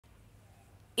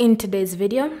In today's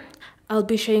video, I'll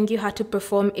be showing you how to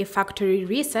perform a factory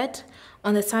reset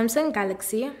on the Samsung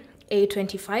Galaxy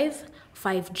A25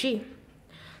 5G.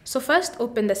 So first,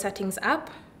 open the Settings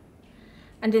app,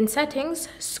 and in Settings,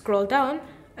 scroll down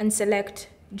and select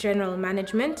General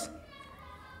Management.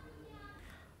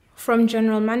 From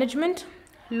General Management,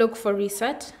 look for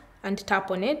Reset and tap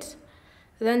on it,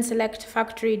 then select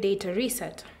Factory Data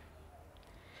Reset.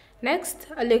 Next,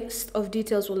 a list of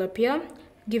details will appear,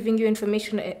 giving you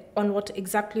information on what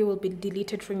exactly will be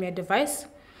deleted from your device.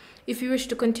 If you wish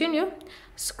to continue,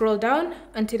 scroll down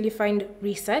until you find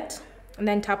Reset and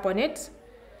then tap on it.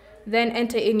 Then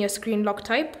enter in your screen lock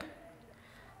type,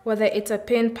 whether it's a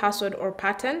PIN, password, or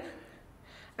pattern,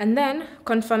 and then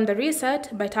confirm the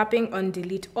reset by tapping on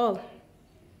Delete All.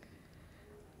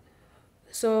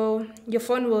 So your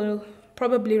phone will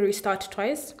probably restart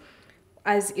twice,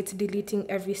 as it's deleting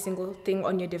every single thing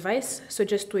on your device, so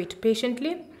just wait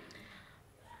patiently.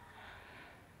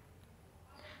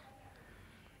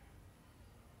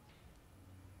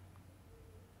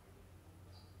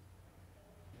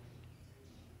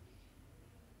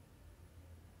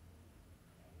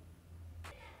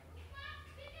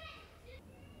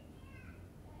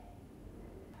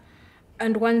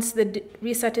 And once the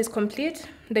reset is complete,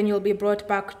 then you'll be brought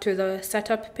back to the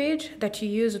setup page that you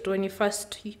used when you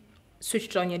first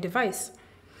switched on your device.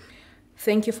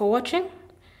 Thank you for watching.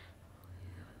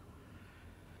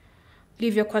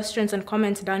 Leave your questions and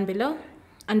comments down below,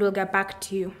 and we'll get back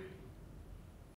to you.